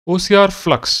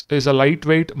OCRFlux is a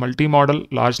lightweight, multimodal,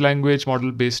 large language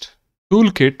model based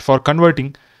toolkit for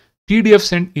converting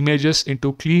PDFs and images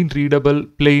into clean, readable,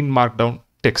 plain Markdown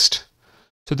text.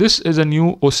 So this is a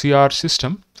new OCR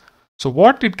system. So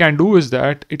what it can do is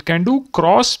that it can do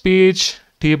cross-page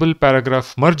table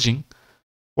paragraph merging.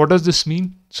 What does this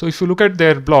mean? So if you look at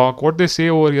their blog, what they say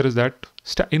over here is that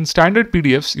in standard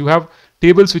PDFs, you have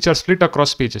tables which are split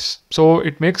across pages. So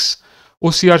it makes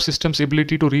OCR system's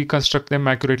ability to reconstruct them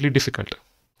accurately difficult,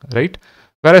 right?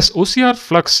 Whereas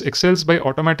OCRFlux excels by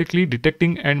automatically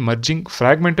detecting and merging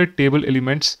fragmented table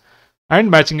elements and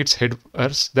matching its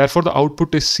headers. Therefore, the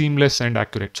output is seamless and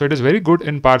accurate. So it is very good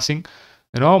in parsing,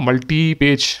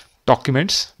 multi-page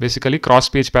documents, basically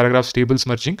cross-page paragraphs, tables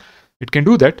merging. It can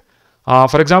do that.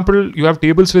 For example, you have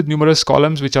tables with numerous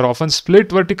columns which are often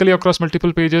split vertically across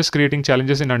multiple pages, creating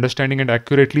challenges in understanding and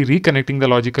accurately reconnecting the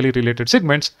logically related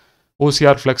segments.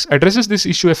 OCRFlux addresses this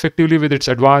issue effectively with its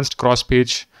advanced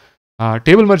cross-page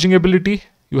table merging ability.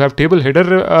 You have table header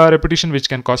repetition, which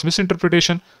can cause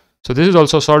misinterpretation. So this is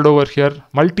also solved over here.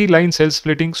 Multi-line cell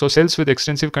splitting. So cells with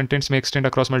extensive contents may extend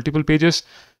across multiple pages,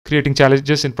 creating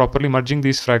challenges in properly merging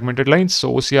these fragmented lines.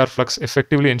 So OCRFlux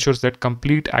effectively ensures that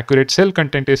complete, accurate cell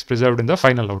content is preserved in the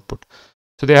final output.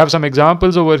 So they have some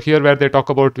examples over here where they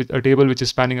talk about a table which is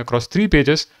spanning across 3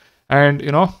 pages. And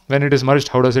when it is merged,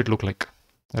 how does it look like,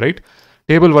 right?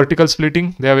 Table vertical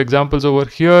splitting. They have examples over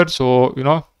here. So,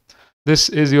 this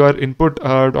is your input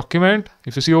document.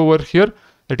 If you see over here,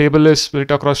 the table is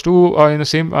split across 2 in the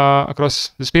same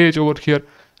across this page over here,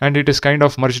 and it is kind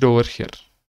of merged over here.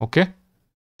 Okay,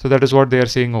 so that is what they are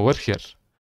saying over here,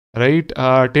 right?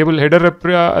 Table header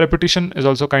repetition is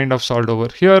also kind of solved over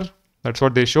here. That's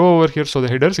what they show over here. So the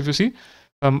headers, if you see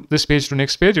this page to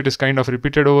next page, it is kind of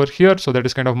repeated over here. So that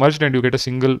is kind of merged, and you get a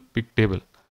single big table,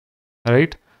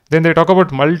 right? Then they talk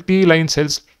about multi-line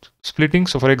cells splitting.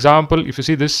 So for example, if you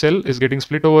see this cell is getting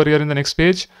split over here in the next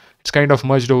page, it's kind of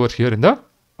merged over here in the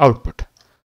output.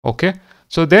 Okay.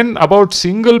 So then about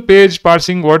single page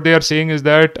parsing, what they are saying is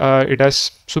that it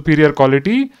has superior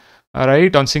quality,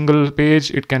 right? On single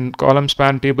page, it can column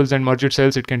span tables and merge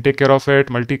cells. It can take care of it.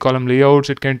 Multi-column layouts,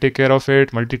 it can take care of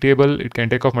it. Multi-table, it can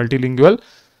take off multilingual,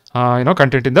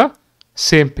 content in the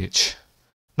same page.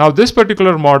 Now, this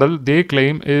particular model, they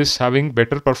claim, is having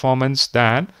better performance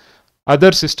than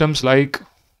other systems like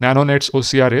NanoNet's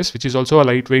OCRs, which is also a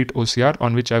lightweight OCR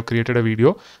on which I've created a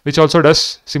video, which also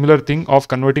does similar thing of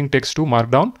converting text to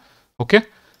Markdown. Okay.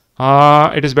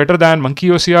 It is better than Monkey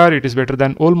OCR. It is better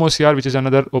than Olm OCR, which is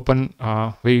another open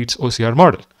weights OCR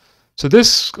model. So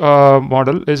this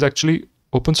model is actually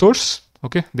open source.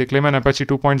 Okay, they claim an Apache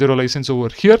 2.0 license over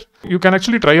here. You can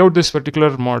actually try out this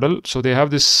particular model. So they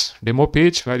have this demo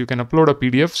page where you can upload a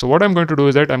PDF. So what I'm going to do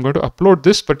is that I'm going to upload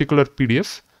this particular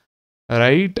PDF,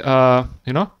 right?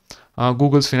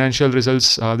 Google's financial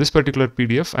results, this particular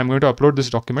PDF. I'm going to upload this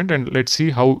document, and let's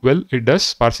see how well it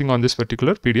does parsing on this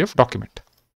particular PDF document.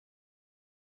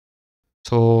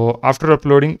 So after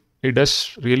uploading, it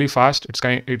does really fast.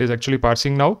 It is actually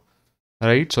parsing now,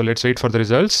 right? So let's wait for the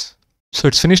results. So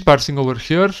it's finished parsing over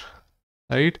here,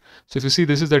 right? So if you see,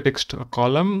 this is the text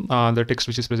column, the text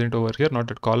which is present over here, not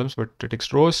at columns, but the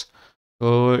text rows.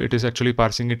 So it is actually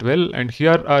parsing it well. And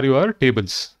here are your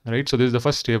tables, right? So this is the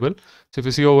first table. So if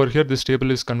you see over here, this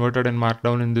table is converted and marked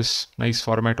down in this nice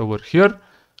format over here,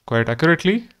 quite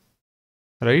accurately,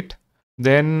 right?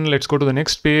 Then let's go to the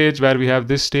next page where we have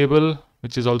this table,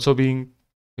 which is also being,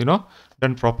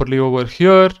 done properly over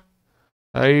here.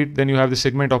 Right, then you have the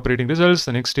segment operating results,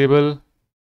 the next table,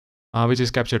 which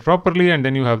is captured properly, and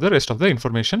then you have the rest of the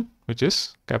information, which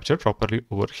is captured properly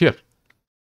over here.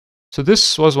 So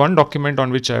this was one document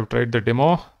on which I have tried the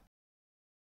demo.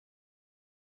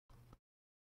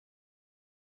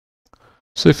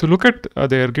 So if you look at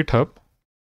their GitHub,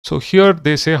 so here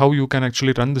they say how you can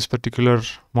actually run this particular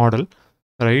model,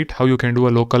 right? How you can do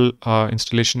a local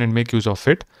installation and make use of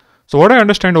it. So what I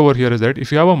understand over here is that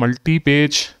if you have a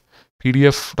multi-page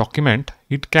PDF document,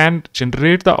 it can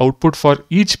generate the output for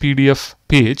each PDF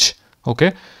page,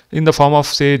 okay, in the form of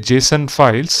say JSON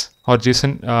files or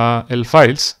JSON-L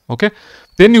files, okay.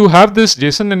 Then you have this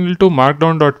JSON-L to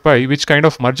markdown.py, which kind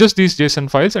of merges these JSON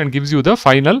files and gives you the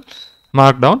final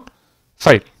markdown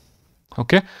file,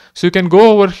 okay. So you can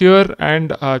go over here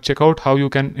and check out how you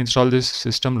can install this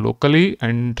system locally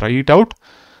and try it out.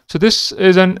 So this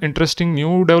is an interesting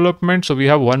new development. So we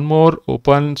have one more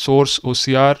open source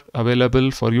OCR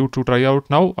available for you to try out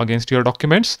now against your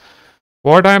documents.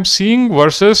 What I am seeing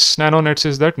versus NanoNets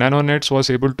is that NanoNets was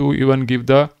able to even give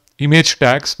the image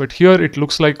tags, but here it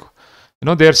looks like,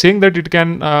 they are saying that it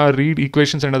can read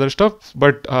equations and other stuff,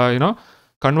 but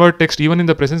convert text even in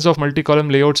the presence of multi-column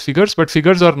layouts figures, but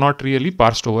figures are not really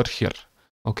parsed over here.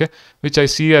 Okay, which I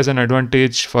see as an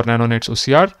advantage for NanoNets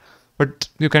OCR. But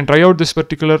you can try out this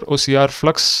particular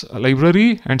OCRFlux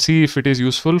library and see if it is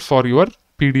useful for your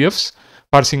PDFs,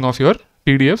 parsing of your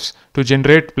PDFs to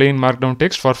generate plain markdown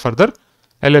text for further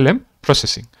LLM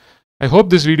processing. I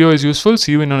hope this video is useful.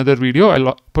 See you in another video.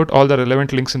 I'll put all the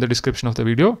relevant links in the description of the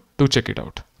video to check it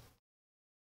out.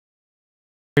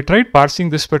 I tried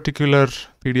parsing this particular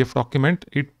PDF document.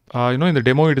 In the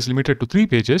demo, it is limited to 3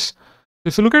 pages.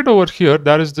 If you look at over here,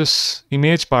 there is this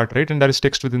image part, right? And there is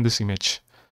text within this image.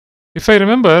 If I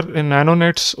remember, in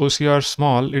NanoNets OCR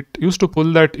small, it used to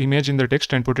pull that image in the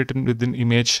text and put it in within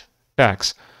image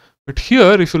tags. But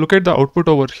here, if you look at the output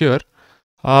over here,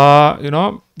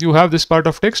 you have this part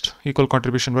of text, equal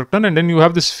contribution work done, and then you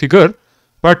have this figure,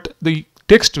 but the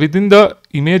text within the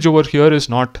image over here is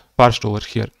not parsed over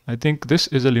here. I think this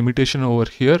is a limitation over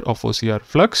here of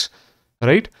OCRFlux,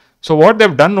 right? So what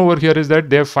they've done over here is that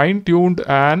they've fine-tuned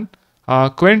an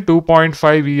Qwen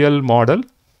 2.5 EL model,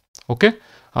 okay?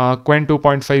 Qwen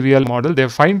 2.5 EL model,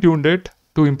 they've fine-tuned it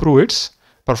to improve its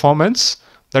performance.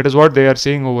 That is what they are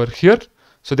saying over here.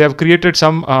 So they have created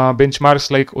some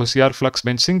benchmarks like OCRFlux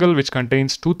bench single, which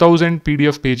contains 2000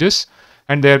 PDF pages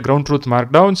and their ground truth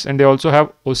markdowns. And they also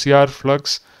have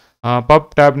OCRFlux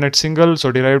pub tabnet single,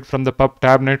 so derived from the pub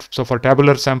tabnet, so for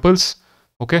tabular samples.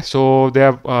 Okay, so they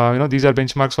have, these are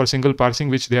benchmarks for single parsing,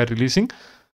 which they are releasing.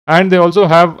 And they also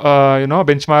have,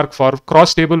 benchmark for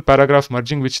cross-table paragraph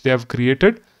merging, which they have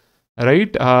created,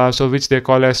 right? So which they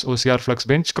call as OCRFlux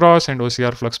bench cross and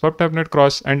OCRFlux pub tabnet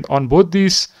cross. And on both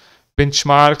these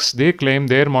benchmarks, they claim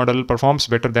their model performs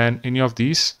better than any of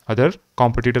these other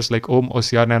competitors like Ohm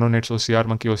OCR, NanoNets OCR,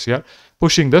 Monkey OCR,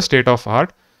 pushing the state of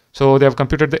art. So they have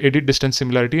computed the edit distance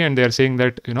similarity, and they are saying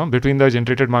that, between the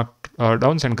generated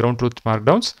markdowns and ground truth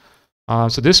markdowns,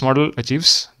 so this model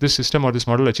achieves, this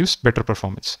model achieves better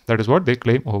performance. That is what they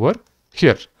claim over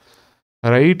here,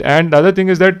 right? And the other thing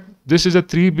is that this is a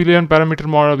 3 billion parameter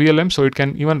VLM, so it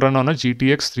can even run on a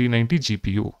GTX 390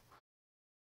 GPU.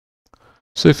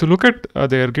 So if you look at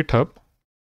their GitHub,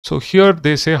 so here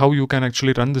they say how you can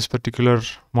actually run this particular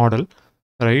model,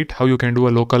 right? How you can do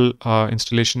a local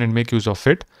installation and make use of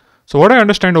it. So what I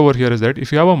understand over here is that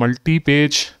if you have a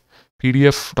multi-page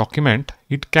PDF document,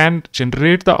 it can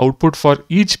generate the output for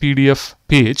each PDF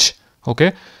page,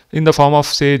 okay, in the form of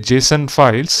say JSON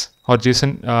files or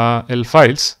JSON L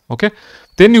files, okay.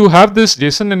 Then you have this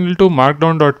JSON L to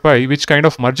markdown.py, which kind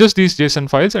of merges these JSON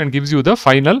files and gives you the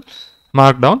final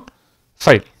markdown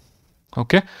file.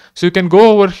 Okay, so you can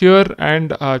go over here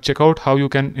and check out how you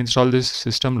can install this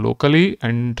system locally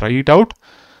and try it out.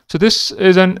 So this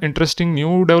is an interesting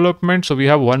new development. So we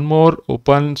have one more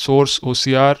open source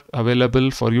OCR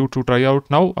available for you to try out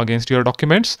now against your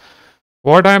documents.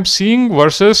 What I am seeing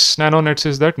versus NanoNets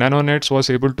is that NanoNets was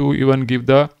able to even give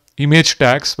the image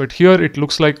tags, but here it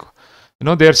looks like,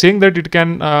 they are saying that it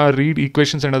can read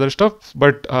equations and other stuff,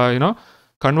 but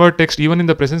convert text even in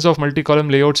the presence of multi-column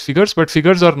layouts figures, but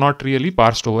figures are not really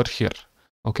parsed over here,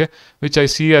 okay, which I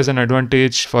see as an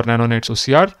advantage for NanoNets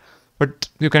OCR. But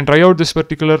you can try out this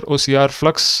particular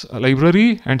OCRFlux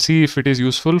library and see if it is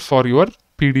useful for your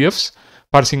PDFs,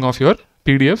 parsing of your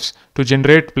PDFs to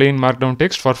generate plain markdown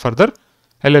text for further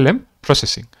LLM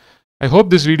processing. I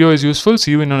hope this video is useful. See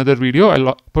you in another video.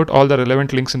 I'll put all the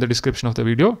relevant links in the description of the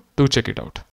video to check it out.